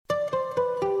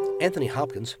Anthony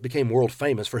Hopkins became world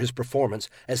famous for his performance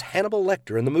as Hannibal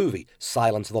Lecter in the movie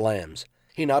Silence of the Lambs.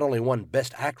 He not only won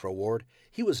Best Actor award,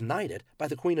 he was knighted by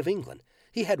the Queen of England.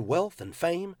 He had wealth and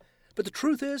fame, but the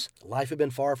truth is, life had been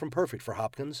far from perfect for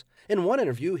Hopkins. In one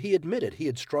interview, he admitted he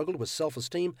had struggled with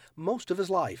self-esteem most of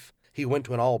his life. He went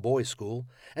to an all-boys school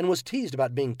and was teased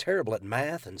about being terrible at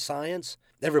math and science.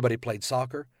 Everybody played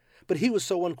soccer, but he was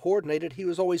so uncoordinated he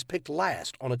was always picked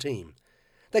last on a team.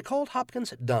 They called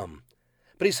Hopkins dumb.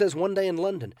 But he says one day in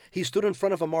London, he stood in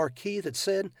front of a marquee that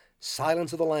said,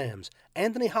 Silence of the Lambs,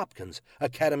 Anthony Hopkins,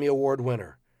 Academy Award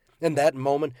winner. In that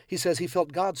moment, he says he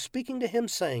felt God speaking to him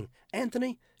saying,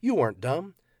 Anthony, you weren't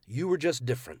dumb. You were just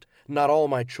different. Not all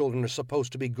my children are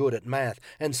supposed to be good at math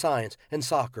and science and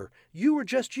soccer. You were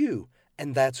just you,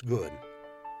 and that's good.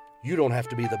 You don't have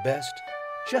to be the best.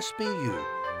 Just be you,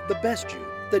 the best you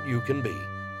that you can be.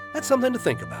 That's something to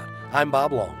think about. I'm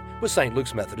Bob Long with St.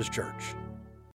 Luke's Methodist Church.